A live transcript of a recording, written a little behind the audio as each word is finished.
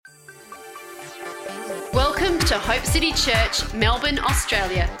Welcome to Hope City Church, Melbourne,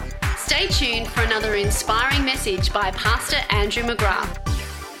 Australia. Stay tuned for another inspiring message by Pastor Andrew McGrath.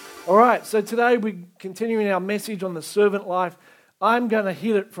 All right, so today we're continuing our message on the servant life. I'm going to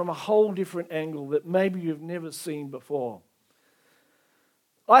hit it from a whole different angle that maybe you've never seen before.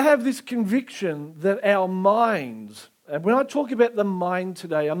 I have this conviction that our minds, and when I talk about the mind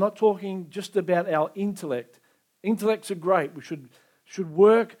today, I'm not talking just about our intellect. Intellects are great. We should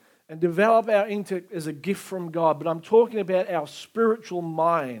work and develop our intellect as a gift from God. But I'm talking about our spiritual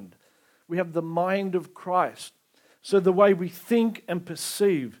mind. We have the mind of Christ. So the way we think and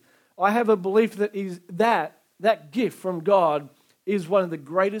perceive. I have a belief that gift from God is one of the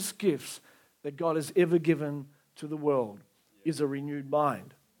greatest gifts that God has ever given to the world, is a renewed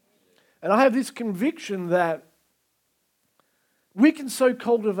mind. And I have this conviction that we can so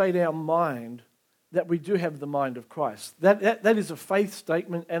cultivate our mind that we do have the mind of Christ. That is a faith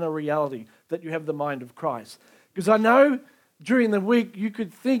statement and a reality, that you have the mind of Christ. Because I know during the week you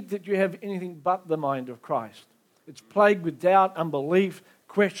could think that you have anything but the mind of Christ. It's plagued with doubt, unbelief,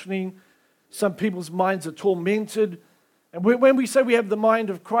 questioning. Some people's minds are tormented. And when we say we have the mind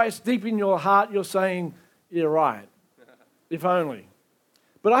of Christ, deep in your heart you're saying, yeah, right, if only.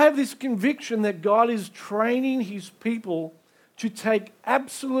 But I have this conviction that God is training His people to take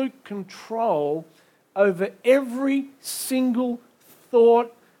absolute control over every single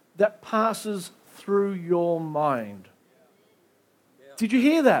thought that passes through your mind. Did you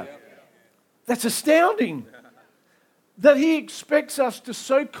hear that? That's astounding. That He expects us to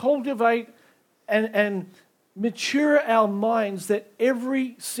so cultivate and mature our minds that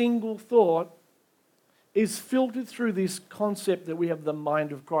every single thought is filtered through this concept that we have the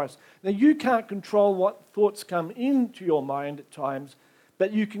mind of Christ. Now, you can't control what thoughts come into your mind at times,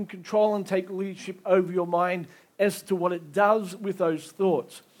 but you can control and take leadership over your mind as to what it does with those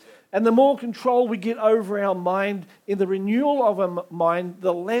thoughts. And the more control we get over our mind in the renewal of our mind,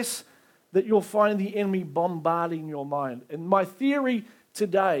 the less that you'll find the enemy bombarding your mind. And my theory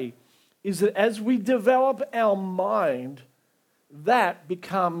today is that as we develop our mind, that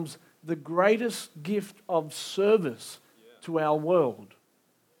becomes the greatest gift of service to our world.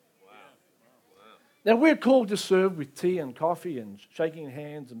 Now, we're called to serve with tea and coffee and shaking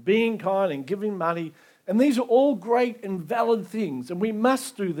hands and being kind and giving money. And these are all great and valid things, and we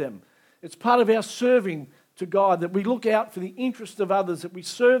must do them. It's part of our serving to God, that we look out for the interest of others, that we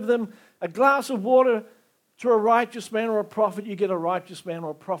serve them. A glass of water to a righteous man or a prophet, you get a righteous man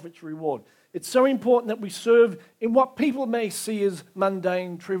or a prophet's reward. It's so important that we serve in what people may see as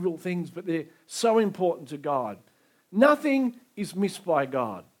mundane, trivial things, but they're so important to God. Nothing is missed by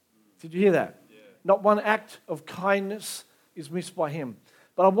God. Did you hear that? Yeah. Not one act of kindness is missed by Him.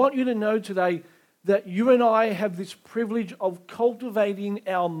 But I want you to know today that you and I have this privilege of cultivating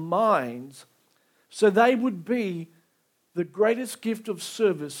our minds so they would be the greatest gift of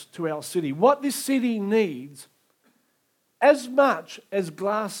service to our city. What this city needs, as much as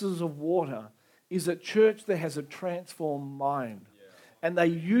glasses of water, is a church that has a transformed mind. Yeah. And they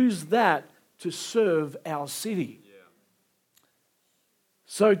use that to serve our city. Yeah.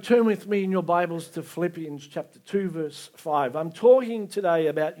 So turn with me in your Bibles to Philippians chapter 2, verse 5. I'm talking today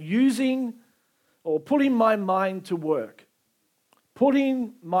about using or putting my mind to work.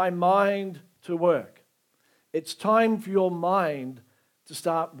 Putting my mind to work. It's time for your mind to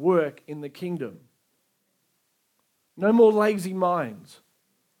start work in the kingdom. No more lazy minds.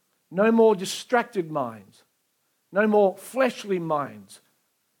 No more distracted minds. No more fleshly minds.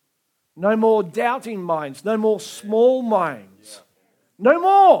 No more doubting minds. No more small minds. No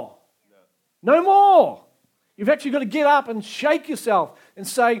more. No more. You've actually got to get up and shake yourself and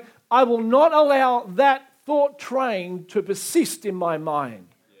say, I will not allow that thought train to persist in my mind.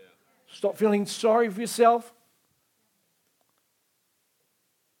 Stop feeling sorry for yourself.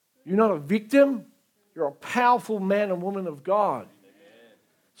 You're not a victim. You're a powerful man and woman of God. Amen.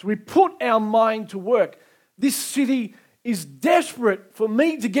 So we put our mind to work. This city is desperate for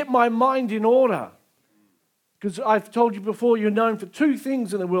me to get my mind in order. Because I've told you before, you're known for two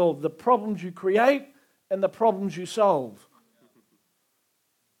things in the world: the problems you create and the problems you solve.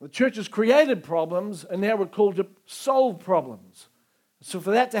 The church has created problems, and now we're called to solve problems. So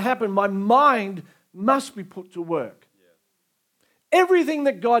for that to happen, my mind must be put to work. Everything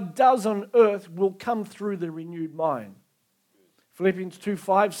that God does on earth will come through the renewed mind. Philippians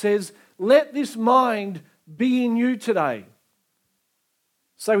 2:5 says, let this mind be in you today.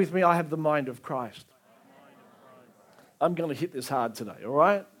 Say with me, I have the mind of Christ. I'm going to hit this hard today, all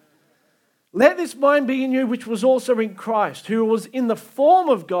right? Let this mind be in you, which was also in Christ, who was in the form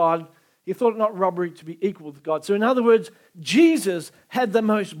of God. He thought it not robbery to be equal with God. So in other words, Jesus had the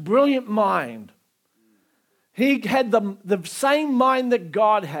most brilliant mind. He had the same mind that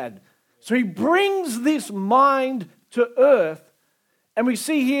God had. So he brings this mind to earth. And we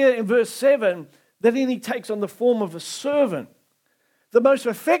see here in verse 7 that then he takes on the form of a servant. The most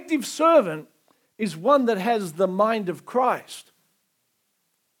effective servant is one that has the mind of Christ.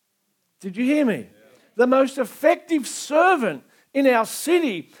 Did you hear me? Yeah. The most effective servant in our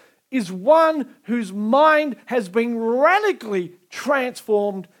city is one whose mind has been radically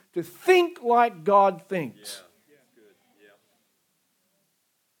transformed to think like God thinks. Yeah. Good. Yeah.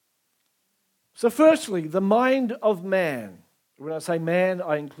 So firstly, the mind of man. When I say man,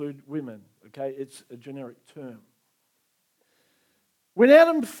 I include women. Okay, it's a generic term. When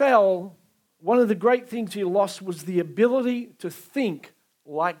Adam fell, one of the great things he lost was the ability to think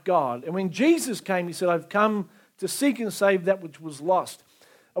like God. And when Jesus came, he said, I've come to seek and save that which was lost.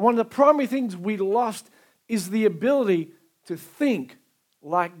 And one of the primary things we lost is the ability to think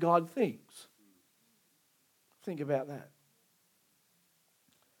like God thinks. Think about that.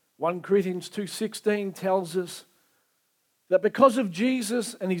 1 Corinthians 2:16 tells us that because of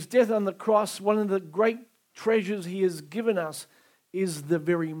Jesus and his death on the cross, one of the great treasures he has given us is the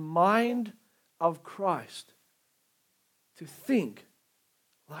very mind of Christ, to think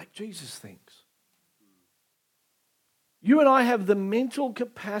like Jesus thinks. You and I have the mental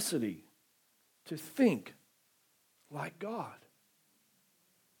capacity to think like God,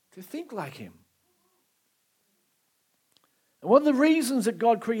 to think like him. And one of the reasons that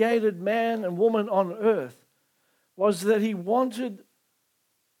God created man and woman on earth was that he wanted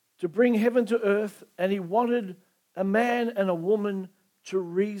to bring heaven to earth, and he wanted a man and a woman to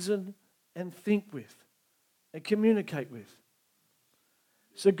reason and think with and communicate with.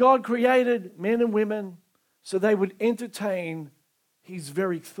 So God created men and women so they would entertain his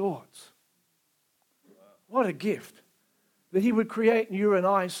very thoughts. What a gift that he would create you and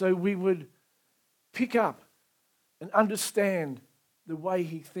I so we would pick up and understand the way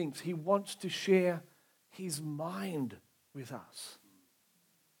he thinks. He wants to share his mind with us.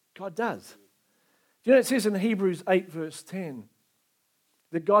 God does. You know, it says in Hebrews 8 verse 10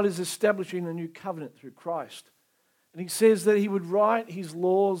 that God is establishing a new covenant through Christ. And he says that he would write his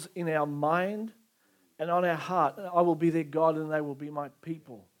laws in our mind and on our heart. I will be their God and they will be my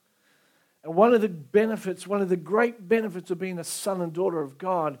people. And one of the benefits, one of the great benefits of being a son and daughter of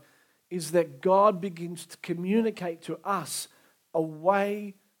God is that God begins to communicate to us a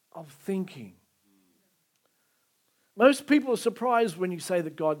way of thinking. Most people are surprised when you say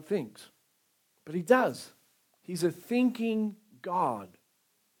that God thinks, but he does. He's a thinking God.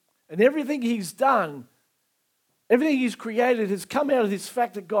 And everything he's done, everything he's created has come out of this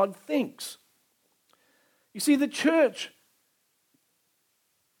fact that God thinks. You see, the church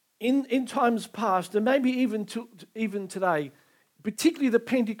in times past, and maybe even today, particularly the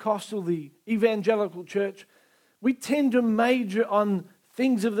Pentecostal, the evangelical church, we tend to major on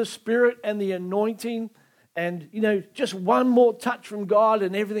things of the Spirit and the anointing, and, just one more touch from God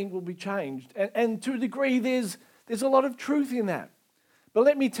and everything will be changed. And to a degree, there's a lot of truth in that. But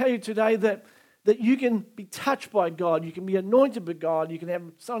let me tell you today that you can be touched by God, you can be anointed by God, you can have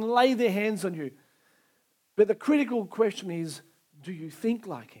someone lay their hands on you. But the critical question is, do you think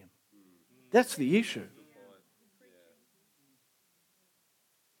like him? That's the issue.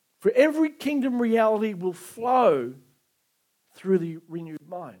 For every kingdom reality will flow through the renewed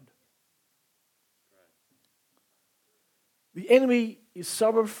mind. The enemy is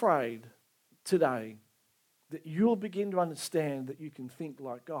so afraid today that you'll begin to understand that you can think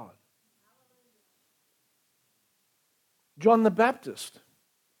like God. John the Baptist.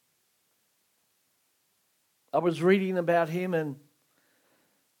 I was reading about him, and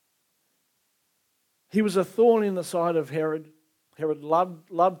he was a thorn in the side of Herod. Herod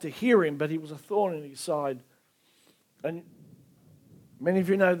loved to hear him, but he was a thorn in his side. And many of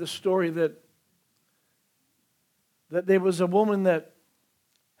you know the story that there was a woman that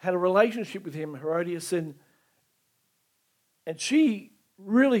had a relationship with him, Herodias, and she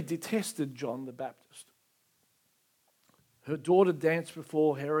really detested John the Baptist. Her daughter danced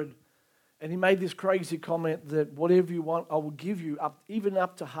before Herod, and he made this crazy comment that whatever you want, I will give you, even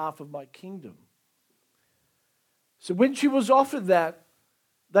up to half of my kingdom. So when she was offered that,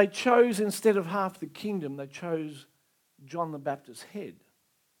 they chose, instead of half the kingdom, they chose John the Baptist's head.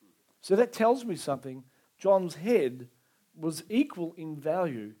 So that tells me something. John's head was equal in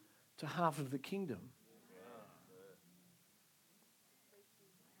value to half of the kingdom.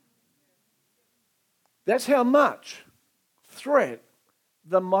 That's how much threat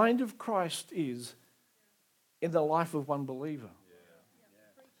the mind of Christ is in the life of one believer.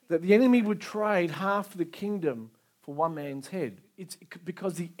 That the enemy would trade half the kingdom for one man's head. It's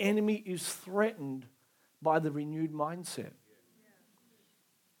because the enemy is threatened by the renewed mindset.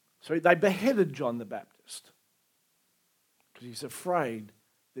 So they beheaded John the Baptist because he's afraid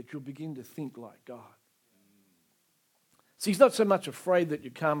that you'll begin to think like God. See, he's not so much afraid that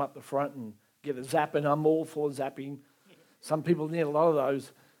you come up the front and get a zap, and I'm all for zapping. Some people need a lot of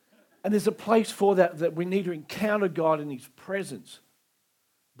those. And there's a place for that we need to encounter God in his presence.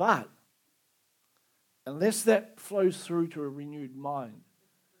 But unless that flows through to a renewed mind,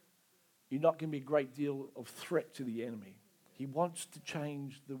 you're not going to be a great deal of threat to the enemy. He wants to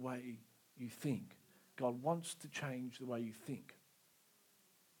change the way you think. God wants to change the way you think.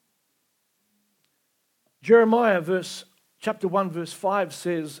 Jeremiah chapter 1 verse 5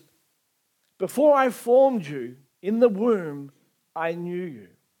 says, "Before I formed you in the womb, I knew you."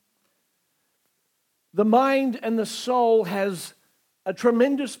 The mind and the soul has a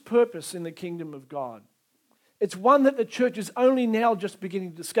tremendous purpose in the kingdom of God. It's one that the church is only now just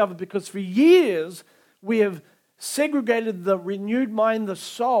beginning to discover, because for years we have segregated the renewed mind, the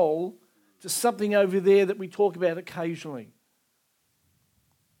soul, to something over there that we talk about occasionally.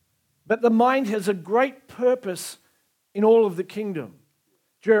 But the mind has a great purpose in all of the kingdom.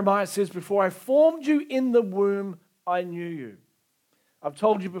 Jeremiah says, "Before I formed you in the womb, I knew you." I've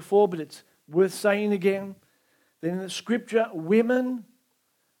told you before, but it's worth saying again, that in the scripture, women,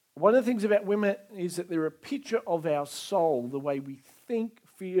 one of the things about women is that they're a picture of our soul, the way we think,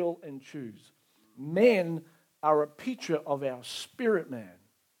 feel, and choose. Men are a picture of our spirit man.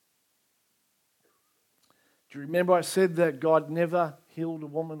 Do you remember I said that God never healed a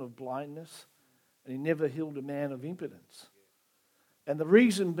woman of blindness, and he never healed a man of impotence? And the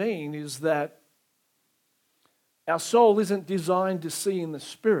reason being is that our soul isn't designed to see in the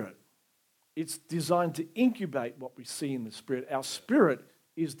spirit. It's designed to incubate what we see in the spirit. Our spirit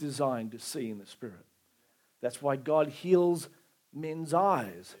is designed to see in the spirit. That's why God heals men's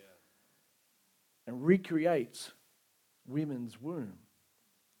eyes and recreates women's womb.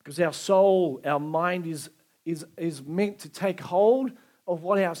 Because our soul, our mind is meant to take hold of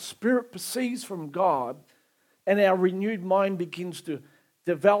what our spirit perceives from God, and our renewed mind begins to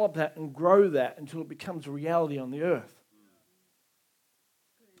develop that and grow that until it becomes a reality on the earth.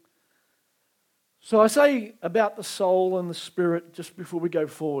 So I say about the soul and the spirit just before we go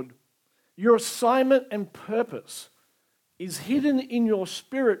forward. Your assignment and purpose is hidden in your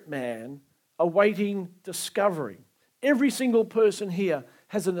spirit man, awaiting discovery. Every single person here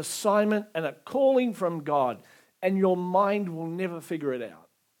has an assignment and a calling from God, and your mind will never figure it out.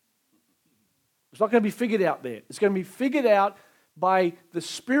 It's not going to be figured out there. It's going to be figured out by the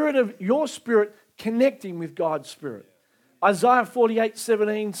spirit of your spirit connecting with God's spirit. Isaiah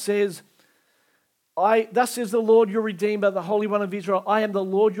 48:17 says, "Thus says the Lord your Redeemer, the Holy One of Israel, I am the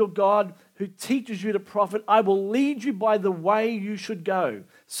Lord your God who teaches you to profit. I will lead you by the way you should go."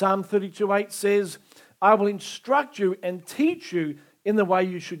 Psalm 32:8 says, "I will instruct you and teach you in the way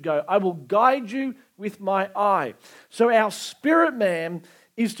you should go. I will guide you with my eye." So our spirit man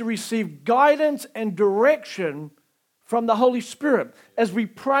is to receive guidance and direction from the Holy Spirit. As we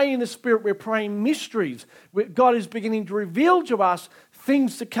pray in the Spirit, we're praying mysteries. God is beginning to reveal to us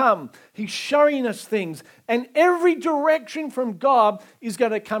things to come. He's showing us things. And every direction from God is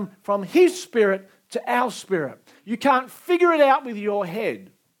going to come from His Spirit to our spirit. You can't figure it out with your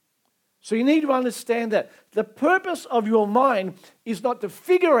head. So you need to understand that. The purpose of your mind is not to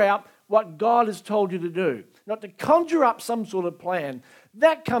figure out what God has told you to do, not to conjure up some sort of plan.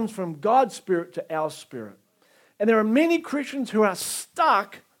 That comes from God's Spirit to our spirit. And there are many Christians who are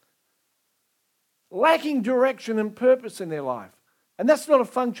stuck, lacking direction and purpose in their life. And that's not a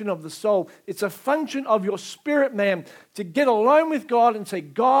function of the soul. It's a function of your spirit man to get alone with God and say,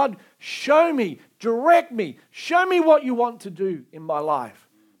 "God, show me, direct me, show me what you want to do in my life."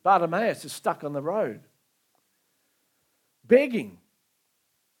 Bartimaeus is stuck on the road, begging.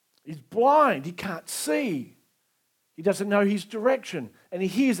 He's blind. He can't see. He doesn't know his direction. And he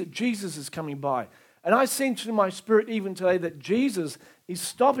hears that Jesus is coming by. And I sense in my spirit even today that Jesus is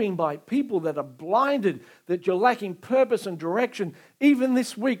stopping by people that are blinded, that you're lacking purpose and direction. Even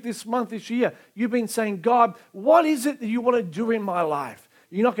this week, this month, this year, you've been saying, "God, what is it that you want to do in my life?"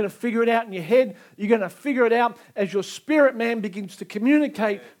 You're not going to figure it out in your head. You're going to figure it out as your spirit man begins to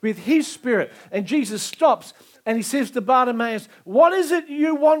communicate with his spirit. And Jesus stops and he says to Bartimaeus, "What is it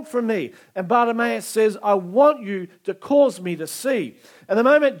you want from me?" And Bartimaeus says, "I want you to cause me to see." And the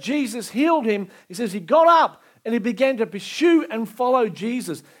moment Jesus healed him, he says he got up and he began to pursue and follow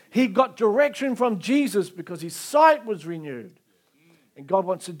Jesus. He got direction from Jesus because his sight was renewed. And God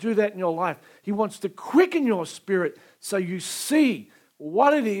wants to do that in your life. He wants to quicken your spirit so you see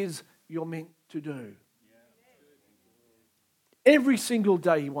what it is you're meant to do. Every single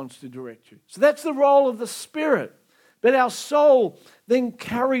day he wants to direct you. So that's the role of the Spirit. But our soul then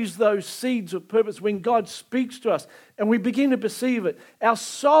carries those seeds of purpose when God speaks to us and we begin to perceive it. Our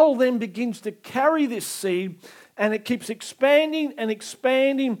soul then begins to carry this seed and it keeps expanding and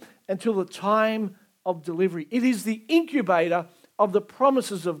expanding until the time of delivery. It is the incubator of the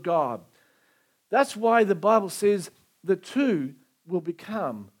promises of God. That's why the Bible says the two will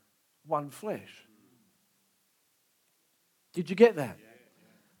become one flesh. Did you get that?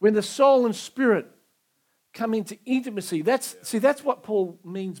 When the soul and spirit come into intimacy, that's what Paul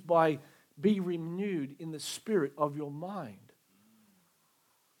means by be renewed in the spirit of your mind.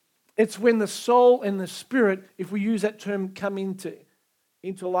 It's when the soul and the spirit, if we use that term, come into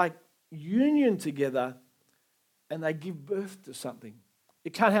like union together and they give birth to something.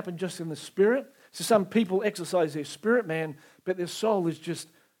 It can't happen just in the spirit. So some people exercise their spirit man, but their soul is just,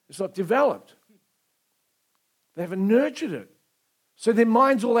 it's not developed. They haven't nurtured it. So their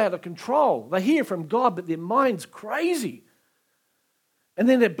mind's all out of control. They hear from God, but their mind's crazy. And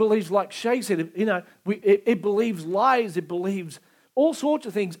then it believes, like Shay said, it believes lies, it believes all sorts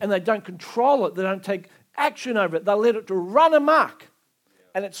of things, and they don't control it. They don't take action over it. They let it to run amok.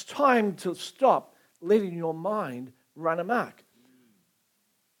 And it's time to stop letting your mind run amok.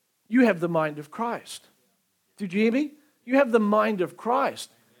 You have the mind of Christ. Did you hear me? You have the mind of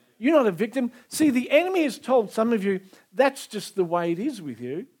Christ. You're not a victim. See, the enemy has told some of you, that's just the way it is with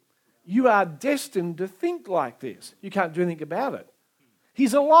you. You are destined to think like this. You can't do anything about it.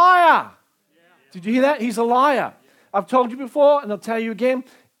 He's a liar. Did you hear that? He's a liar. I've told you before, and I'll tell you again,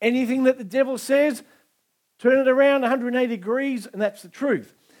 anything that the devil says, turn it around 180 degrees, and that's the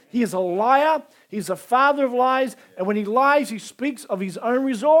truth. He is a liar. He's a father of lies. And when he lies, he speaks of his own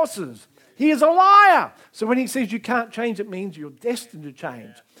resources. He is a liar. So when he says you can't change, it means you're destined to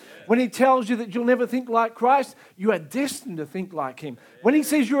change. When he tells you that you'll never think like Christ, you are destined to think like him. When he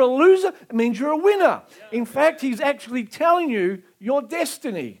says you're a loser, it means you're a winner. In fact, he's actually telling you your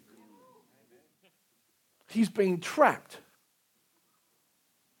destiny. He's being trapped.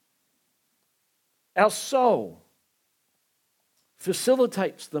 Our soul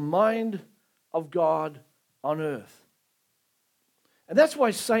facilitates the mind of God on earth. And that's why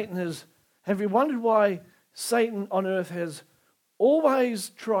Satan has... Have you wondered why Satan on earth has always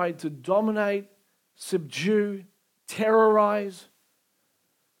tried to dominate, subdue, terrorize,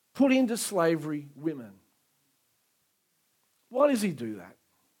 put into slavery women? Why does he do that?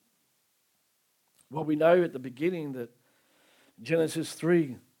 Well, we know at the beginning that Genesis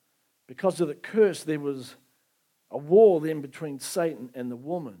 3, because of the curse, there was a war then between Satan and the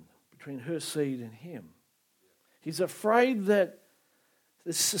woman, between her seed and him. He's afraid that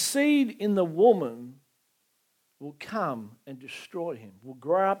the seed in the woman will come and destroy him, will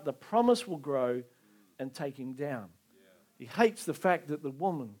grow up, the promise will grow and take him down. He hates the fact that the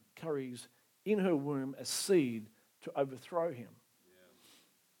woman carries in her womb a seed to overthrow him.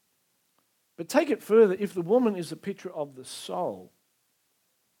 But take it further, if the woman is a picture of the soul,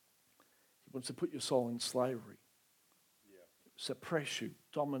 he wants to put your soul in slavery, suppress you,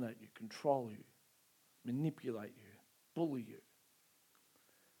 dominate you, control you, manipulate you, bully you.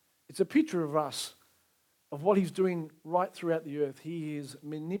 It's a picture of us, of what he's doing right throughout the earth. He is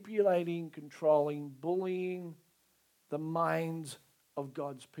manipulating, controlling, bullying the minds of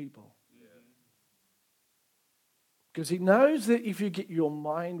God's people. Because he knows that if you get your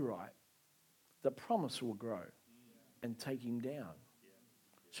mind right, the promise will grow and take him down.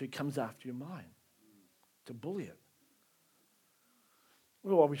 So he comes after your mind to bully it.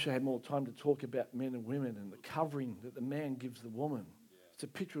 Well, I wish I had more time to talk about men and women and the covering that the man gives the woman. It's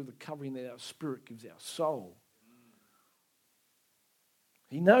a picture of the covering that our spirit gives our soul.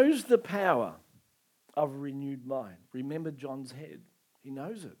 He knows the power of a renewed mind. Remember John's head. He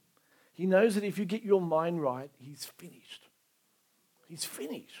knows it. He knows that if you get your mind right, he's finished. He's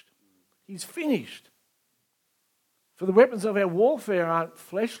finished. He's finished. For the weapons of our warfare aren't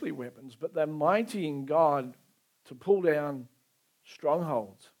fleshly weapons, but they're mighty in God to pull down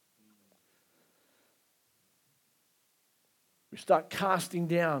strongholds. We start casting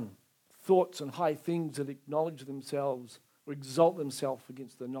down thoughts and high things that acknowledge themselves or exalt themselves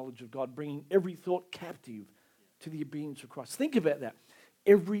against the knowledge of God, bringing every thought captive to the obedience of Christ. Think about that.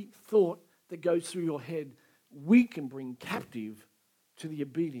 Every thought that goes through your head, we can bring captive to the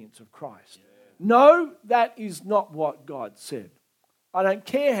obedience of Christ. No, that is not what God said. I don't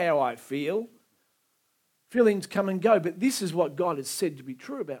care how I feel. Feelings come and go, but this is what God has said to be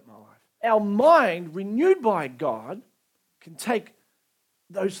true about my life. Our mind, renewed by God, can take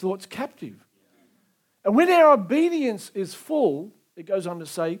those thoughts captive. And when our obedience is full, it goes on to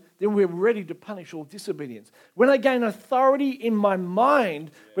say, then we're ready to punish all disobedience. When I gain authority in my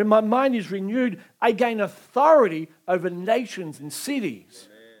mind, when my mind is renewed, I gain authority over nations and cities.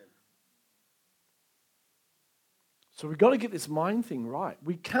 Amen. So we've got to get this mind thing right.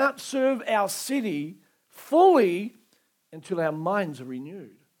 We can't serve our city fully until our minds are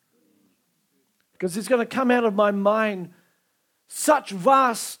renewed. Because it's going to come out of my mind such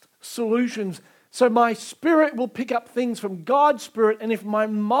vast solutions. So my spirit will pick up things from God's spirit, and if my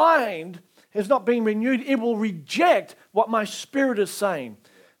mind has not been renewed, it will reject what my spirit is saying.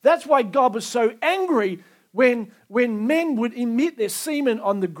 That's why God was so angry when men would emit their semen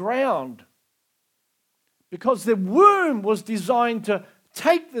on the ground. Because the womb was designed to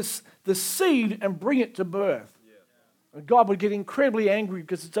take the seed and bring it to birth. And God would get incredibly angry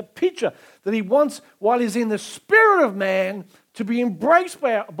because it's a picture that he wants, while he's in the spirit of man, to be embraced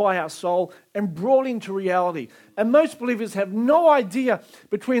by our soul and brought into reality. And most believers have no idea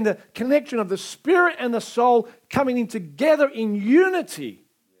between the connection of the spirit and the soul coming in together in unity.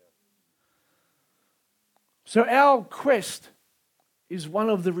 So our quest is one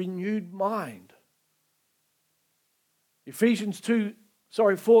of the renewed mind. Ephesians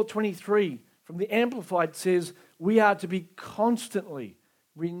 4:23 from the Amplified says, we are to be constantly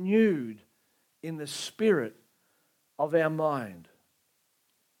renewed in the spirit of our mind.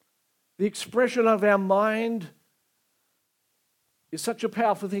 The expression of our mind is such a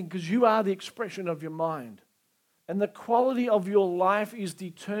powerful thing because you are the expression of your mind. And the quality of your life is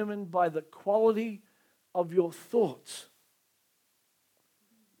determined by the quality of your thoughts.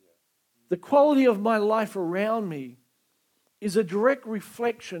 The quality of my life around me is a direct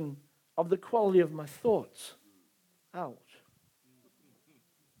reflection of the quality of my thoughts. Ouch.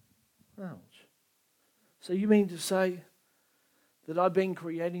 Ouch. So you mean to say that I've been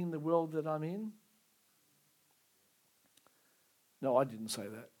creating the world that I'm in? No, I didn't say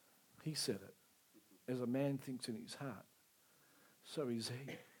that. He said it. As a man thinks in his heart, so is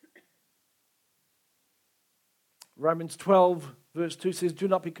he. Romans 12 verse 2 says, do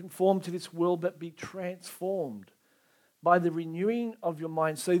not be conformed to this world, but be transformed by the renewing of your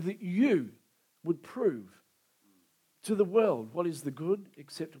mind, so that you would prove to the world what is the good,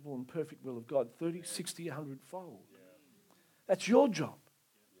 acceptable, and perfect will of God, 30, 60, 100-fold. That's your job.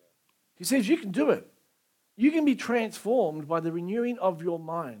 He says you can do it. You can be transformed by the renewing of your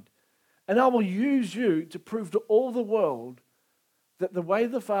mind. And I will use you to prove to all the world that the way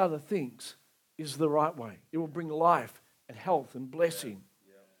the Father thinks is the right way. It will bring life and health and blessing.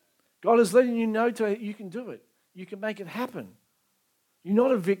 God is letting you know you can do it. You can make it happen. You're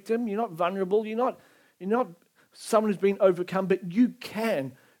not a victim. You're not vulnerable. You're not someone who's been overcome, but you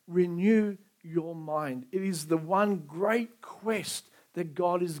can renew your mind. It is the one great quest that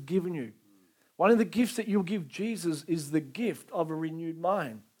God has given you. One of the gifts that you'll give Jesus is the gift of a renewed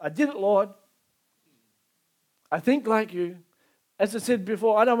mind. I did it, Lord. I think like you. As I said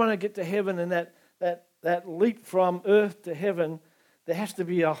before, I don't want to get to heaven and that leap from earth to heaven. There has to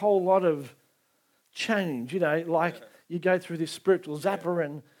be a whole lot of change, like you go through this spiritual zapper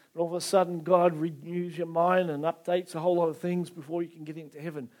and all of a sudden God renews your mind and updates a whole lot of things before you can get into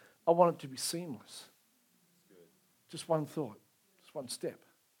heaven. I want it to be seamless. Just one thought, just one step,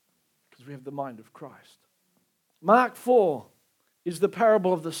 because we have the mind of Christ. Mark 4 is the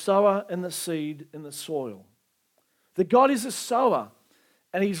parable of the sower and the seed and the soil. That God is a sower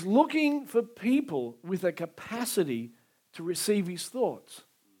and he's looking for people with a capacity to receive his thoughts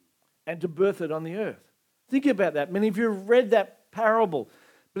and to birth it on the earth. Think about that. Many of you have read that parable.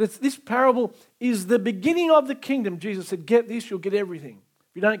 But this parable is the beginning of the kingdom. Jesus said, get this, you'll get everything.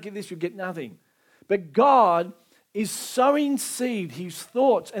 If you don't get this, you'll get nothing. But God is sowing seed, his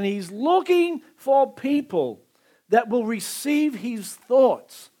thoughts, and he's looking for people that will receive his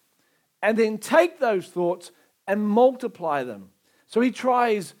thoughts and then take those thoughts and multiply them. So he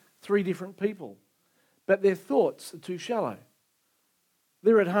tries 3 different people, but their thoughts are too shallow.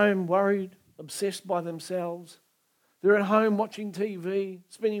 They're at home worried, obsessed by themselves. They're at home watching TV,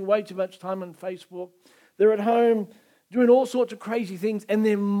 spending way too much time on Facebook. They're at home doing all sorts of crazy things, and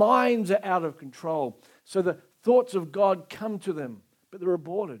their minds are out of control. So the thoughts of God come to them, but they're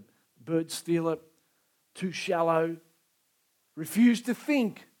aborted. Birds steal it, too shallow, refuse to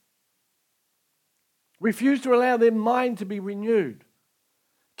think, refuse to allow their mind to be renewed.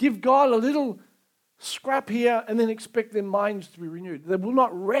 Give God a little scrap here and then expect their minds to be renewed. They will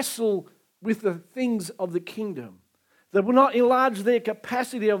not wrestle with the things of the kingdom. They will not enlarge their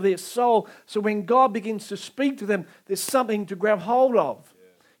capacity of their soul. So when God begins to speak to them, there's something to grab hold of.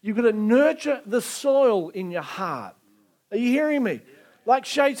 You've got to nurture the soil in your heart. Are you hearing me? Like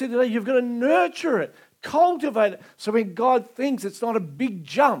Shay said today, you've got to nurture it. Cultivate it. So when God thinks, it's not a big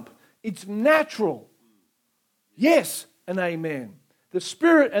jump. It's natural. Yes and amen. The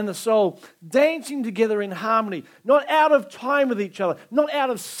spirit and the soul dancing together in harmony, not out of time with each other, not out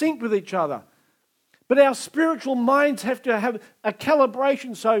of sync with each other. But our spiritual minds have to have a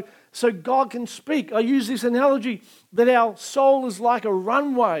calibration so God can speak. I use this analogy that our soul is like a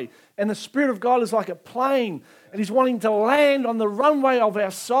runway and the Spirit of God is like a plane. And He's wanting to land on the runway of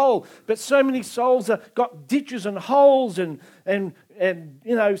our soul. But so many souls have got ditches and holes and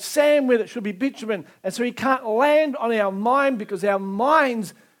sand where it should be bitumen. And so He can't land on our mind because our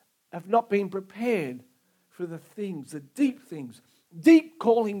minds have not been prepared for the things, the deep things, deep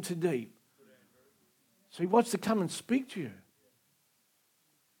calling to deep. So He wants to come and speak to you.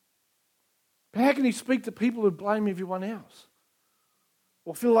 But how can He speak to people who blame everyone else?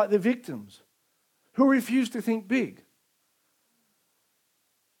 Or feel like they're victims? Who refuse to think big?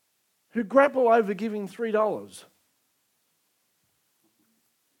 Who grapple over giving $3?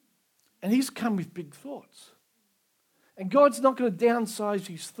 And He's come with big thoughts. And God's not going to downsize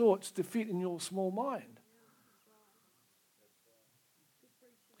His thoughts to fit in your small mind.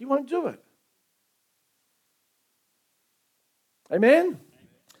 He won't do it. Amen?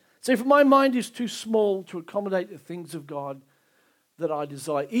 See, if my mind is too small to accommodate the things of God that I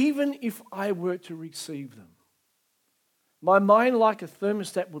desire, even if I were to receive them, my mind, like a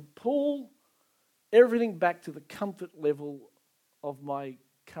thermostat, would pull everything back to the comfort level of my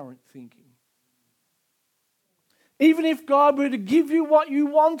current thinking. Even if God were to give you what you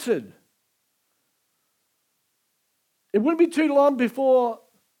wanted, it wouldn't be too long before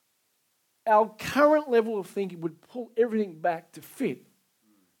our current level of thinking would pull everything back to fit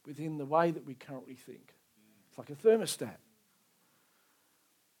within the way that we currently think. It's like a thermostat.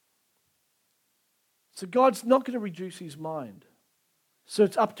 So God's not going to reduce His mind. So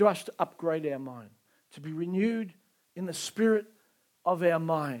it's up to us to upgrade our mind, to be renewed in the spirit of our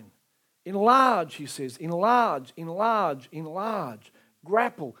mind. Enlarge, He says, enlarge, enlarge, enlarge.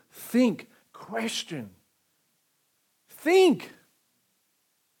 Grapple, think, question. Think.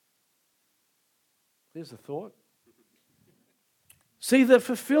 There's a thought. See, the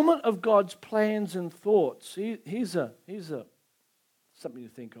fulfillment of God's plans and thoughts, here's something to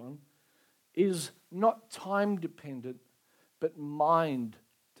think on, is not time dependent, but mind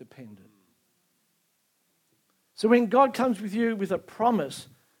dependent. So when God comes with you with a promise,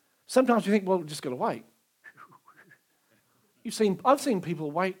 sometimes you think, well, we've just got to wait. I've seen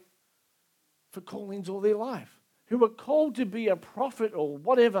people wait for callings all their life, who were called to be a prophet or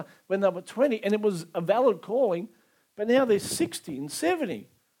whatever when they were 20, and it was a valid calling, but now they're 60 and 70,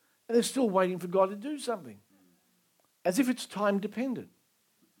 and they're still waiting for God to do something, as if it's time dependent.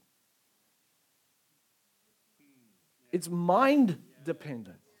 It's mind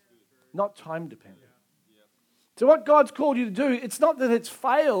dependent, not time dependent. So what God's called you to do, it's not that it's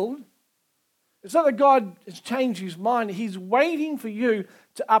failed. It's not that God has changed His mind. He's waiting for you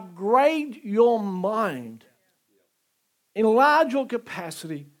to upgrade your mind, enlarge your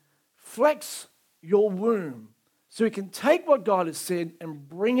capacity, flex your womb, so He can take what God has said and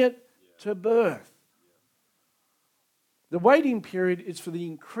bring it to birth. The waiting period is for the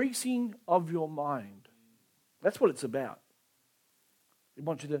increasing of your mind. That's what it's about. He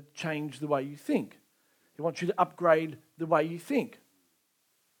wants you to change the way you think. He wants you to upgrade the way you think.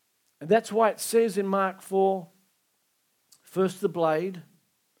 And that's why it says in Mark 4, first the blade,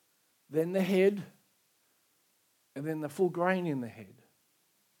 then the head, and then the full grain in the head.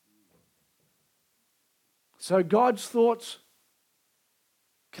 So God's thoughts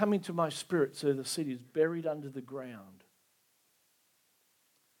come into my spirit, so the seed is buried under the ground.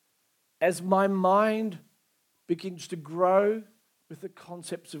 As my mind begins to grow with the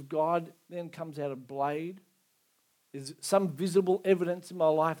concepts of God, then comes out a blade. There's some visible evidence in my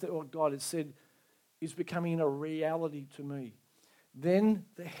life that what God has said is becoming a reality to me. Then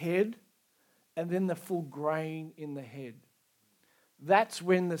the head, and then the full grain in the head. That's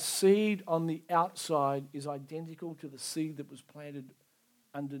when the seed on the outside is identical to the seed that was planted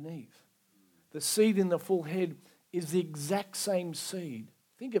underneath. The seed in the full head is the exact same seed.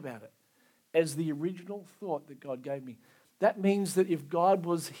 Think about it. As the original thought that God gave me. That means that if God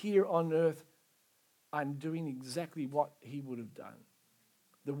was here on earth, I'm doing exactly what He would have done,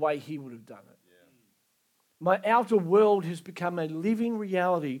 the way He would have done it. Yeah. My outer world has become a living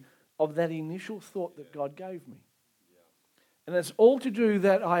reality of that initial thought that God gave me. Yeah. And it's all to do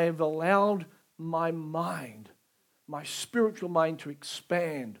that I have allowed my mind, my spiritual mind, to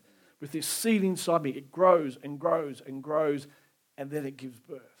expand with this seed inside me. It grows and grows and grows, and then it gives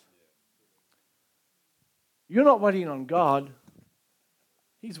birth. You're not waiting on God.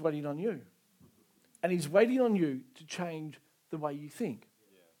 He's waiting on you. And he's waiting on you to change the way you think,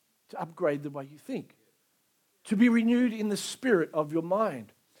 to upgrade the way you think, to be renewed in the spirit of your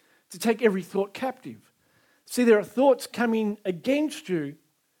mind, to take every thought captive. See, there are thoughts coming against you,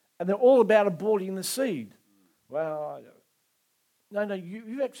 and they're all about aborting the seed. Well, no,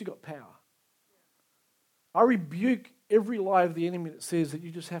 you've actually got power. I rebuke every lie of the enemy that says that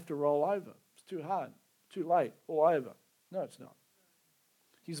you just have to roll over. It's too hard, too late, all over. No, it's not.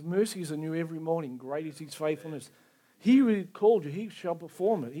 His mercies are new every morning. Great is his faithfulness. He who called you, he shall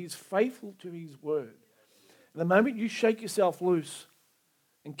perform it. He is faithful to his word. And the moment you shake yourself loose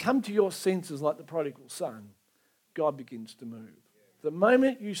and come to your senses like the prodigal son, God begins to move. The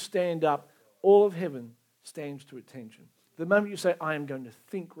moment you stand up, all of heaven stands to attention. The moment you say, I am going to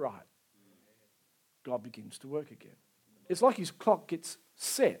think right, God begins to work again. It's like his clock gets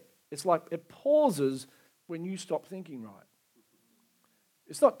set. It's like it pauses when you stop thinking right.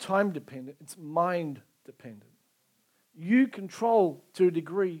 It's not time dependent, it's mind dependent. You control, to a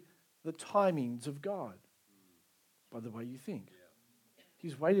degree, the timings of God by the way you think.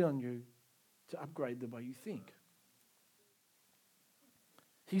 He's waiting on you to upgrade the way you think.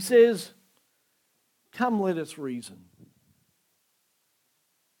 He says, come, let us reason.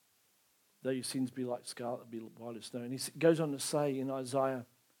 Though your sins be like scarlet, be white as snow. And he goes on to say in Isaiah,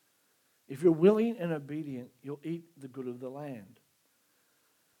 if you're willing and obedient, you'll eat the good of the land.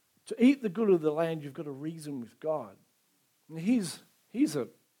 To eat the good of the land, you've got to reason with God. And here's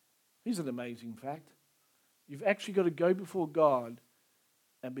an amazing fact. You've actually got to go before God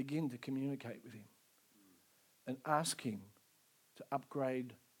and begin to communicate with him and ask him to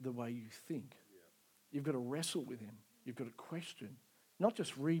upgrade the way you think. You've got to wrestle with him. You've got to question. Not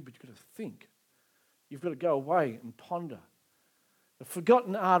just read, but you've got to think. You've got to go away and ponder. The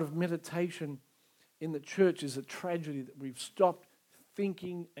forgotten art of meditation in the church is a tragedy that we've stopped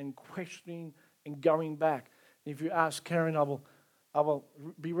thinking and questioning and going back. And if you ask Karen, I will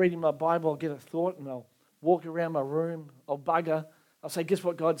be reading my Bible, I'll get a thought and I'll walk around my room, I'll bug her, I'll say, guess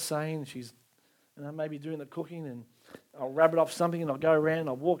what God's saying? She's maybe doing the cooking and I'll rabbit off something and I'll go around,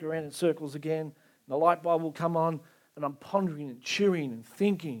 I'll walk around in circles again, and the light bulb will come on and I'm pondering and chewing and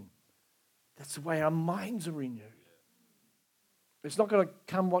thinking. That's the way our minds are renewed. It's not going to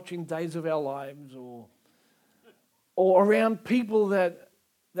come watching Days of Our Lives or around people that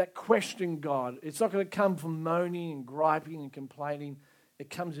question God. It's not going to come from moaning and griping and complaining.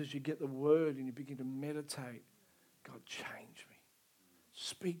 It comes as you get the word and you begin to meditate. God, change me.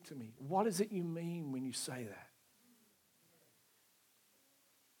 Speak to me. What is it you mean when you say that?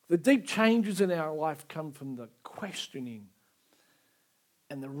 The deep changes in our life come from the questioning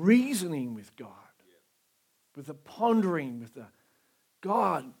and the reasoning with God, with the pondering, with the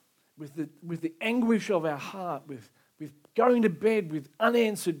God, with the anguish of our heart, with going to bed with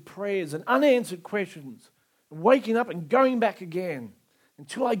unanswered prayers and unanswered questions, and waking up and going back again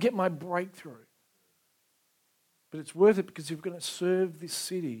until I get my breakthrough. But it's worth it because if we're going to serve this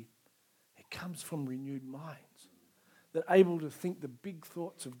city, it comes from renewed minds that are able to think the big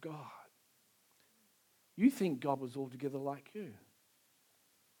thoughts of God. You think God was altogether like you,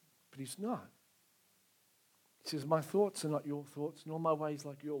 but he's not. He says, my thoughts are not your thoughts, nor my ways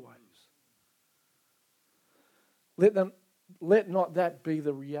like your ways. Let not that be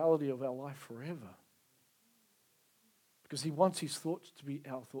the reality of our life forever. Because he wants his thoughts to be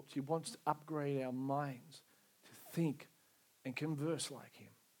our thoughts. He wants to upgrade our minds to think and converse like him.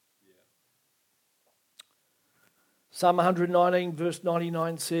 Yeah. Psalm 119 verse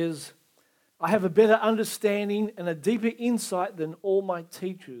 99 says, I have a better understanding and a deeper insight than all my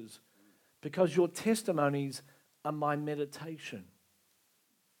teachers, because your testimonies are my meditation.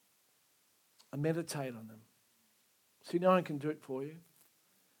 I meditate on them. See, no one can do it for you.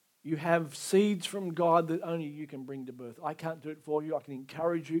 You have seeds from God that only you can bring to birth. I can't do it for you. I can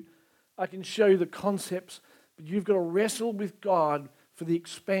encourage you. I can show you the concepts, but you've got to wrestle with God for the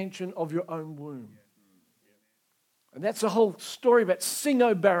expansion of your own womb. And that's the whole story about sing,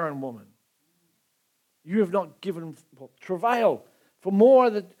 O barren woman. You have not given travail, for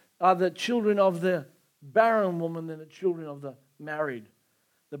more are the children of the barren woman than the children of the married.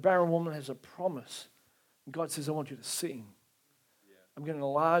 The barren woman has a promise. And God says, I want you to sing. I'm going to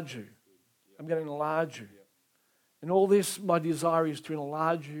enlarge you. I'm going to enlarge you. And all this, my desire is to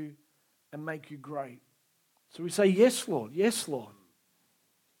enlarge you and make you great. So we say, yes, Lord. Yes, Lord.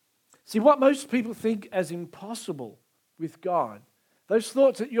 See, what most people think as impossible with God, those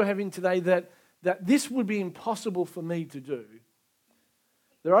thoughts that you're having today that this would be impossible for me to do,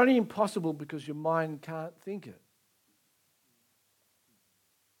 they're only impossible because your mind can't think it.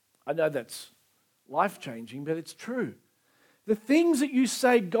 I know that's life-changing, but it's true. The things that you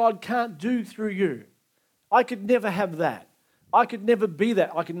say God can't do through you. I could never have that. I could never be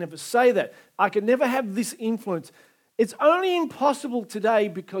that. I could never say that. I could never have this influence. It's only impossible today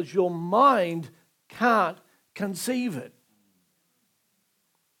because your mind can't conceive it.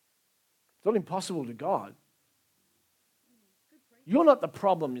 It's not impossible to God. You're not the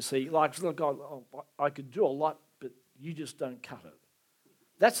problem, you see. Like, I could do a lot, but you just don't cut it.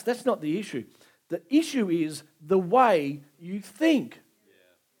 That's not the issue. The issue is the way you think.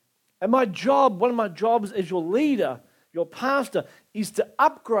 And one of my jobs as your leader, your pastor, is to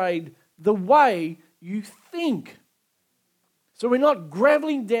upgrade the way you think. So we're not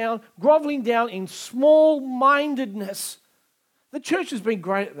groveling down in small-mindedness. The church has been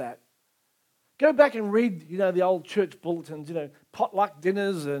great at that. Go back and read, the old church bulletins, potluck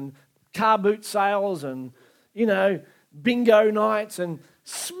dinners and car boot sales and, bingo nights and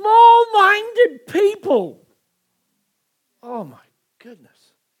small-minded people. Oh, my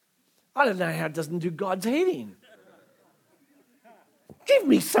goodness. I don't know how it doesn't do God's head in. Give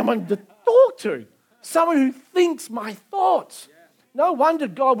me someone to talk to, someone who thinks my thoughts. No wonder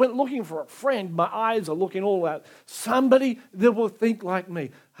God went looking for a friend. My eyes are looking all out. Somebody that will think like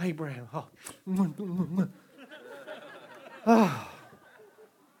me. Abraham. Oh.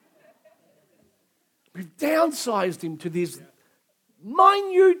 We've downsized him to this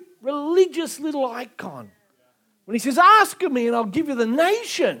minute religious little icon. When he says, ask of me and I'll give you the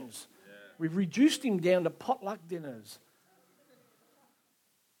nations. We've reduced him down to potluck dinners.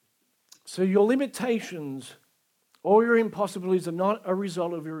 So your limitations or your impossibilities are not a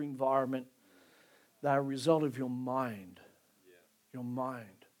result of your environment. They're a result of your mind. Your mind.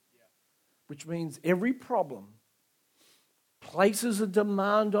 Which means every problem places a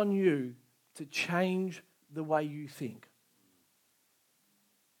demand on you to change the way you think.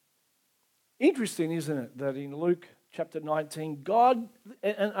 Interesting, isn't it, that in Luke chapter 19, God,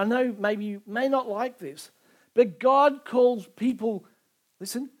 and I know maybe you may not like this, but God calls people,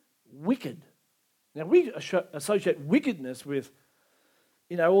 listen, wicked. Now we associate wickedness with,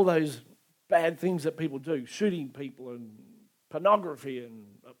 all those bad things that people do, shooting people and pornography and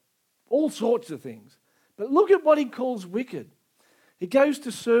all sorts of things. But look at what he calls wicked. He goes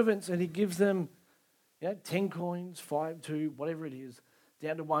to servants and he gives them 10 coins, 5, 2, whatever it is,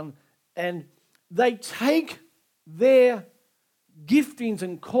 down to 1. And they take their giftings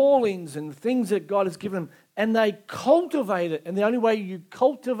and callings and things that God has given them and they cultivate it. And the only way you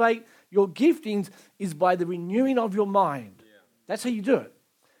cultivate your giftings is by the renewing of your mind. That's how you do it.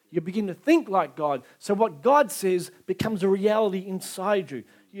 You begin to think like God. So what God says becomes a reality inside you.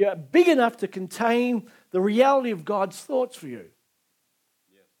 You're big enough to contain the reality of God's thoughts for you.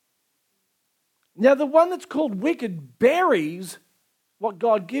 Now, the one that's called wicked buries what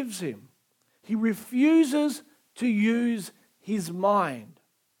God gives him. He refuses to use his mind.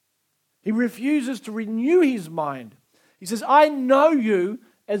 He refuses to renew his mind. He says, I know you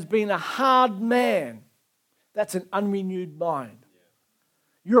as being a hard man. That's an unrenewed mind.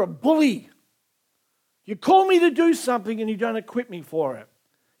 You're a bully. You call me to do something and you don't equip me for it.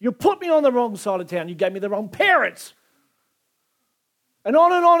 You put me on the wrong side of town. You gave me the wrong parents. And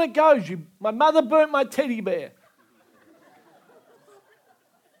on it goes. My mother burnt my teddy bear.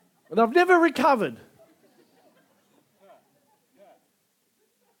 And I've never recovered.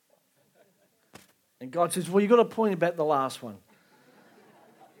 And God says, well, you've got a point about the last one.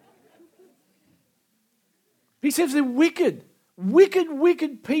 He says they're wicked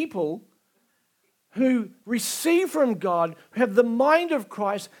people who receive from God, who have the mind of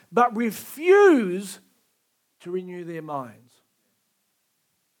Christ, but refuse to renew their minds.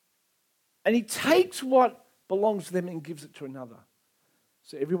 And he takes what belongs to them and gives it to another.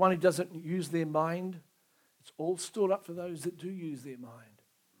 So everyone who doesn't use their mind, it's all stored up for those that do use their mind.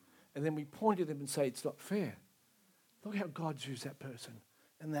 And then we point at them and say, it's not fair. Look how God's used that person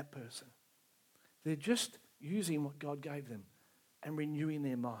and that person. They're just using what God gave them and renewing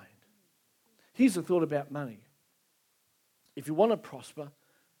their mind. Here's the thought about money. If you want to prosper,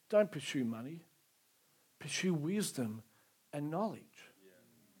 don't pursue money. Pursue wisdom and knowledge.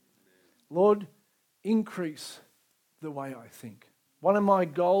 Lord, increase the way I think. One of my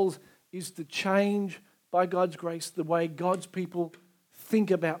goals is to change, by God's grace, the way God's people think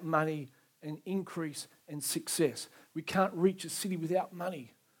about money and increase and success. We can't reach a city without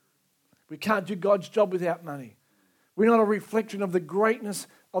money. We can't do God's job without money. We're not a reflection of the greatness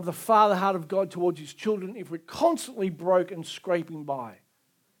of the Father heart of God towards his children if we're constantly broke and scraping by.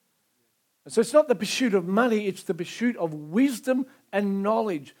 And so it's not the pursuit of money, it's the pursuit of wisdom and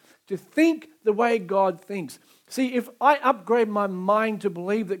knowledge to think the way God thinks. See, if I upgrade my mind to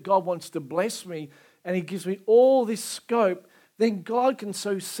believe that God wants to bless me and he gives me all this scope, then God can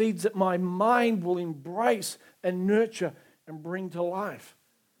sow seeds that my mind will embrace and nurture and bring to life.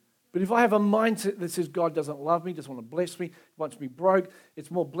 But if I have a mindset that says God doesn't love me, doesn't want to bless me, wants me broke, it's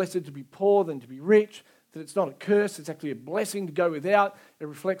more blessed to be poor than to be rich, that it's not a curse, it's actually a blessing to go without, it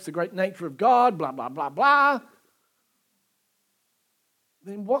reflects the great nature of God, blah, blah, blah, blah,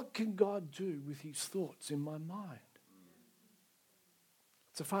 then what can God do with his thoughts in my mind?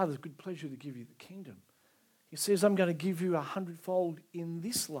 It's the Father's good pleasure to give you the kingdom. He says, I'm going to give you 100-fold in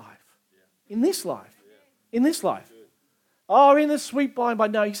this life. Yeah. In this life. Yeah. In this life. Good. Oh, in the sweet by and by.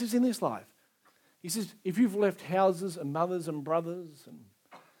 No, he says in this life. He says, if you've left houses and mothers and brothers and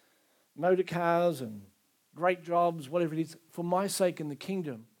motor cars and great jobs, whatever it is, for my sake in the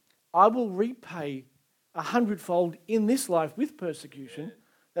kingdom, I will repay 100-fold in this life with persecution. Yeah.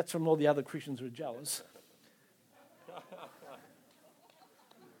 That's from all the other Christians who are jealous.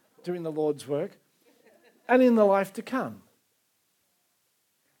 Doing the Lord's work. And in the life to come.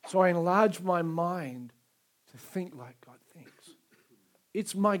 So I enlarge my mind to think like God thinks.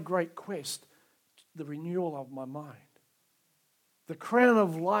 It's my great quest, the renewal of my mind. The crown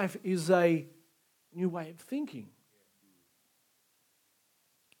of life is a new way of thinking.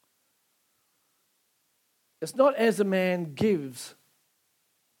 It's not as a man gives,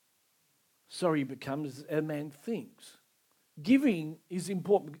 so he becomes, as a man thinks. Giving is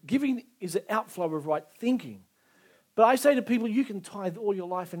important. Giving is an outflow of right thinking. But I say to people, you can tithe all your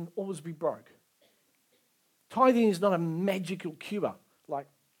life and always be broke. Tithing is not a magical cure. Like,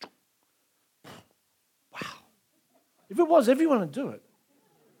 wow. If it was, everyone would do it.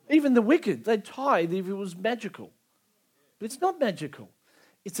 Even the wicked, they'd tithe if it was magical. But it's not magical.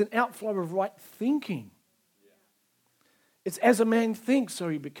 It's an outflow of right thinking. It's as a man thinks, so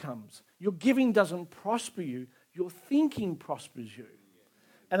he becomes. Your giving doesn't prosper you. Your thinking prospers you.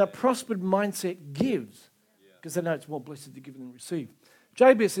 And a prospered mindset gives. Because they know it's more blessed to give than receive.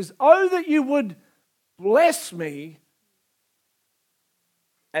 Jabez says, oh, that you would bless me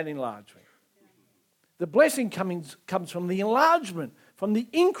and enlarge me. The blessing comes from the enlargement, from the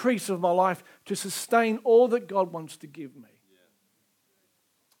increase of my life to sustain all that God wants to give me.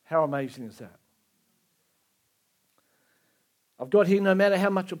 How amazing is that? I've got here, no matter how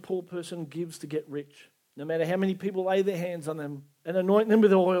much a poor person gives to get rich, no matter how many people lay their hands on them and anoint them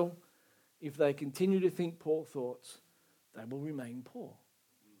with oil, if they continue to think poor thoughts, they will remain poor.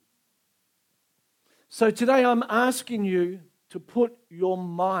 So today I'm asking you to put your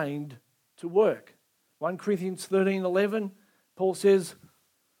mind to work. 1 Corinthians 13:11, Paul says,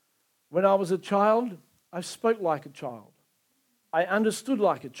 when I was a child, I spoke like a child. I understood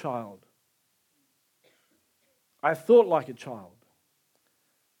like a child. I thought like a child.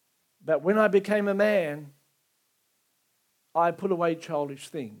 But when I became a man, I put away childish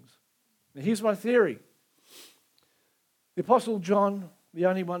things. Now here's my theory. The Apostle John, the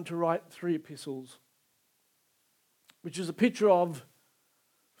only one to write 3 epistles, which is a picture of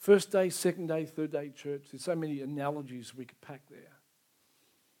first day, second day, third day church. There's so many analogies we could pack there.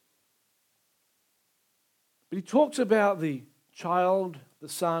 But he talks about the child, the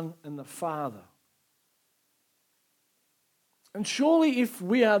son, and the father. And surely if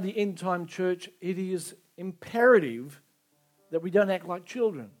we are the end time church, it is imperative that we don't act like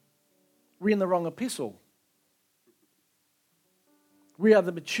children. We're in the wrong epistle. We are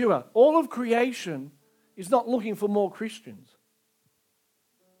the mature. All of creation is not looking for more Christians.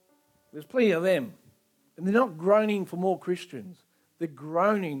 There's plenty of them. And they're not groaning for more Christians. They're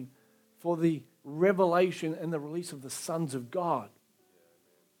groaning for the revelation and the release of the sons of God.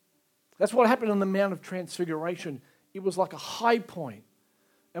 That's what happened on the Mount of Transfiguration. It was like a high point.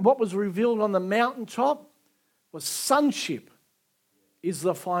 And what was revealed on the mountaintop was sonship is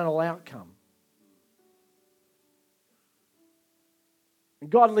the final outcome. And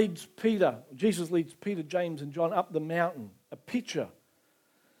God leads Peter, Jesus leads Peter, James, and John up the mountain, a picture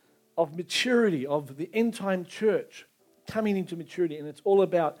of maturity, of the end time church coming into maturity. And it's all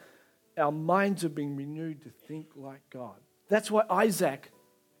about our minds are being renewed to think like God. That's why Isaac,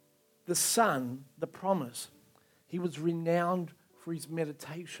 the son, the promise, he was renowned for his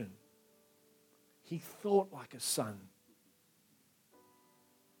meditation. He thought like a son.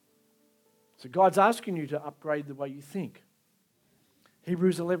 So God's asking you to upgrade the way you think.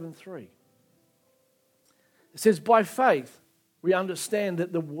 Hebrews 11:3. It says, by faith, we understand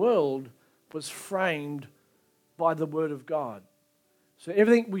that the world was framed by the word of God. So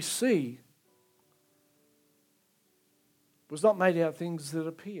everything we see was not made out of things that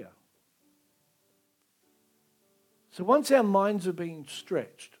appear. So once our minds are being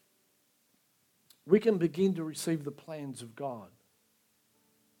stretched, we can begin to receive the plans of God.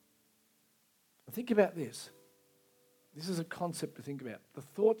 Think about this. This is a concept to think about. The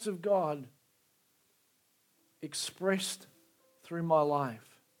thoughts of God expressed through my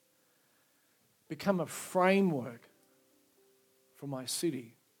life become a framework for my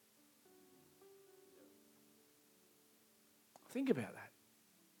city. Think about that.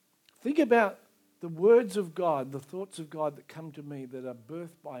 Think about the words of God, the thoughts of God that come to me, that are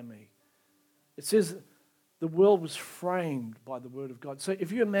birthed by me. It says the world was framed by the word of God. So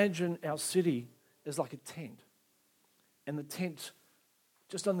if you imagine our city as like a tent, and the tent's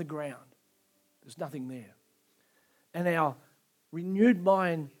just on the ground, there's nothing there. And our renewed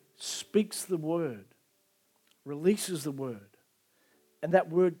mind speaks the word, releases the word, and that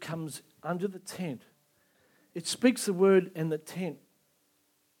word comes under the tent. It speaks the word, and the tent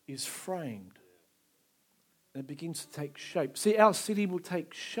is framed. And it begins to take shape. See, our city will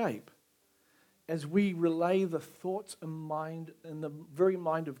take shape as we relay the thoughts and mind and the very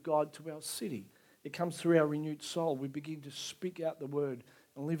mind of God to our city. It comes through our renewed soul. We begin to speak out the word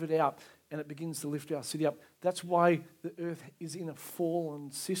and live it out, and it begins to lift our city up. That's why the earth is in a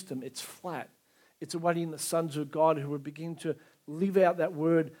fallen system. It's flat. It's awaiting the sons of God who will begin to live out that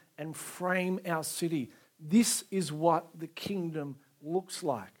word and frame our city. This is what the kingdom looks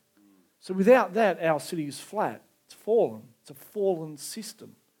like. So without that, our city is flat. It's fallen. It's a fallen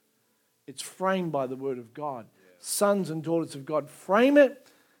system. It's framed by the word of God. Sons and daughters of God frame it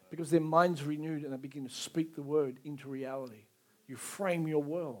because their minds are renewed and they begin to speak the word into reality. You frame your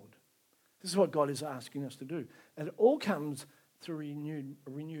world. This is what God is asking us to do. And it all comes through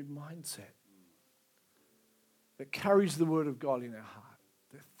a renewed mindset that carries the word of God in our heart,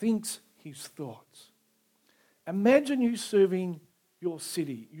 that thinks his thoughts. Imagine you serving your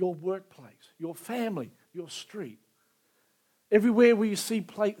city, your workplace, your family, your street. Everywhere where you see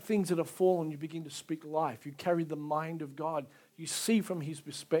things that are fallen, you begin to speak life. You carry the mind of God. You see from his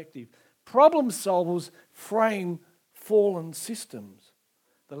perspective. Problem solvers frame fallen systems.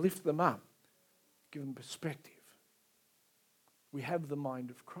 They lift them up, give them perspective. We have the mind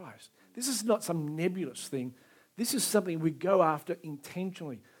of Christ. This is not some nebulous thing. This is something we go after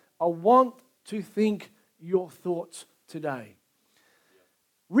intentionally. I want to think your thoughts today.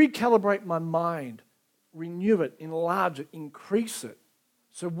 Recalibrate my mind, renew it, enlarge it, increase it.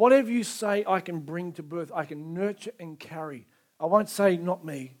 So whatever you say I can bring to birth, I can nurture and carry. I won't say, not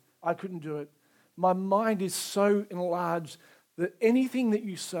me, I couldn't do it. My mind is so enlarged that anything that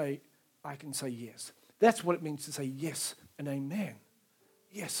you say, I can say yes. That's what it means to say yes and amen.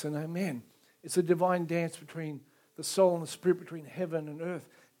 Yes and amen. It's a divine dance between the soul and the spirit, between heaven and earth,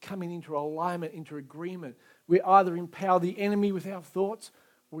 coming into alignment, into agreement. We either empower the enemy with our thoughts,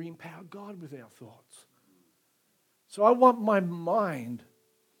 or we empower God with our thoughts. So I want my mind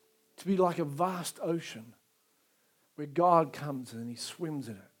to be like a vast ocean where God comes and he swims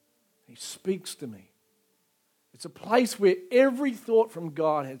in it. He speaks to me. It's a place where every thought from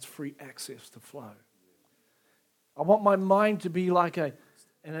God has free access to flow. I want my mind to be like and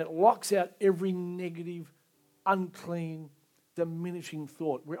it locks out every negative, unclean, diminishing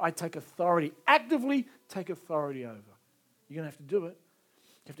thought where I take authority, actively take authority over. You're going to have to do it.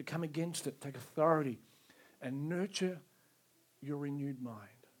 You have to come against it, take authority, and nurture your renewed mind.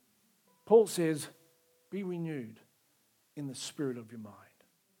 Paul says, be renewed in the spirit of your mind.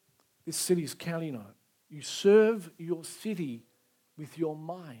 This city is counting on it. You serve your city with your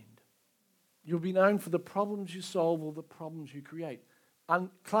mind. You'll be known for the problems you solve or the problems you create.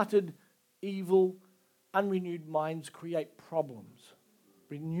 Uncluttered, evil, unrenewed minds create problems.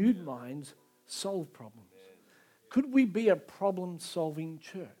 Renewed minds solve problems. Could we be a problem-solving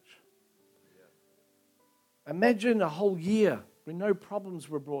church? Imagine a whole year where no problems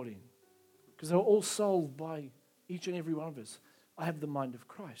were brought in because they were all solved by each and every one of us. I have the mind of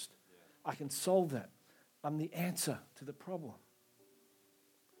Christ. I can solve that. I'm the answer to the problem.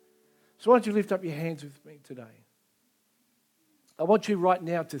 So why don't you lift up your hands with me today? I want you right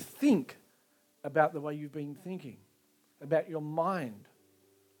now to think about the way you've been thinking, about your mind.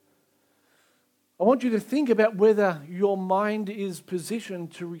 I want you to think about whether your mind is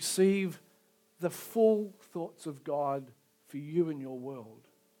positioned to receive the full thoughts of God for you and your world,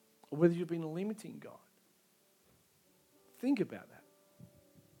 or whether you've been limiting God. Think about that.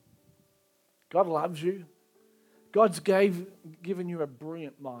 God loves you. God's given you a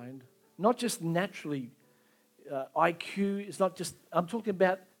brilliant mind, not just naturally IQ. It's not just, I'm talking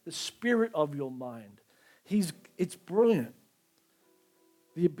about the spirit of your mind. It's brilliant.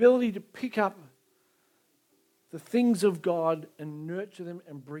 The ability to pick up the things of God and nurture them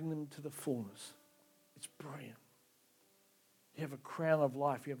and bring them to the fullness. It's brilliant. You have a crown of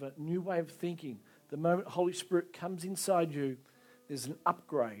life. You have a new way of thinking. The moment Holy Spirit comes inside you, there's an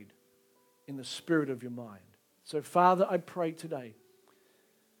upgrade in the spirit of your mind. So, Father, I pray today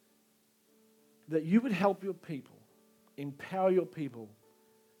that you would help your people, empower your people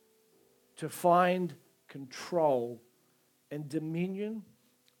to find control and dominion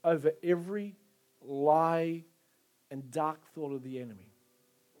over every lie and dark thought of the enemy.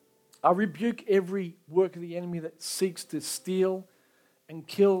 I rebuke every work of the enemy that seeks to steal and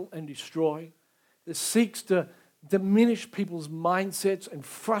kill and destroy, that seeks to diminish people's mindsets and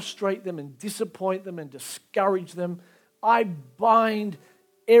frustrate them and disappoint them and discourage them. I bind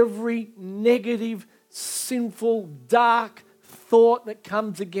every negative, sinful, dark thought that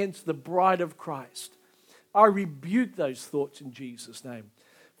comes against the bride of Christ. I rebuke those thoughts in Jesus' name.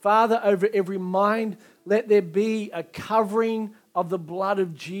 Father, over every mind, let there be a covering of the blood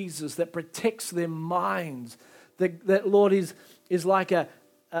of Jesus that protects their minds. That Lord, is like a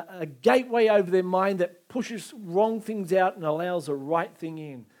gateway over their mind that pushes wrong things out and allows the right thing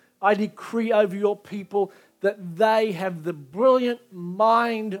in. I decree over your people that they have the brilliant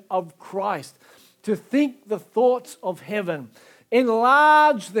mind of Christ to think the thoughts of heaven.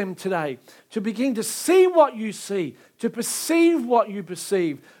 Enlarge them today to begin to see what you see, to perceive what you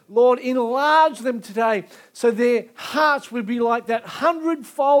perceive. Lord, enlarge them today so their hearts would be like that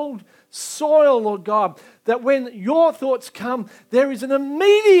 100-fold soil, Lord God, that when your thoughts come, there is an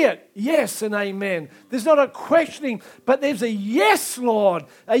immediate yes and amen. There's not a questioning, but there's a yes, Lord,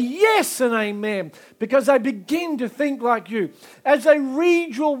 a yes and amen, because they begin to think like you. As they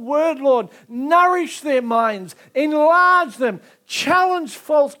read your word, Lord, nourish their minds, enlarge them, challenge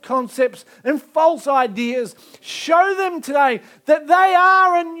false concepts and false ideas. Show them today that they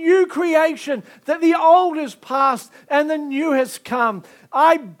are a new creation, that the old has passed and the new has come.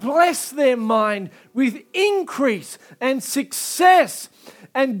 I bless their mind with increase and success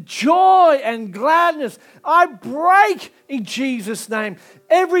and joy and gladness. I break in Jesus' name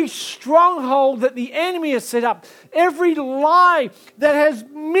every stronghold that the enemy has set up, every lie that has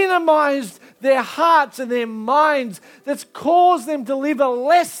minimized their hearts and their minds, that's caused them to live a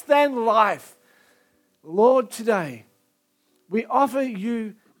less than life. Lord, today we offer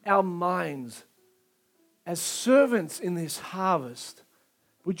you our minds as servants in this harvest.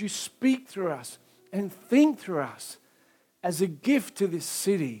 Would you speak through us and think through us as a gift to this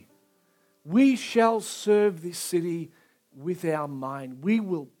city? We shall serve this city with our mind. We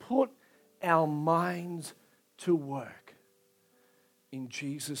will put our minds to work. In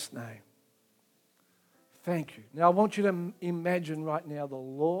Jesus' name. Thank you. Now I want you to imagine right now the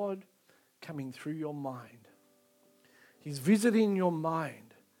Lord coming through your mind. He's visiting your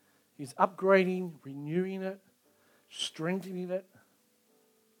mind. He's upgrading, renewing it, strengthening it.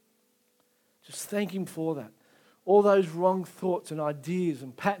 Just thank Him for that. All those wrong thoughts and ideas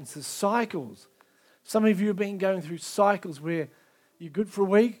and patterns, the cycles. Some of you have been going through cycles where you're good for a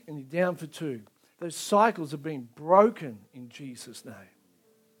week and you're down for 2. Those cycles have been broken in Jesus' name.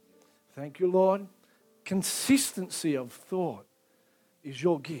 Thank you, Lord. Consistency of thought is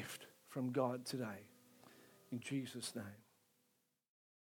your gift from God today. In Jesus' name.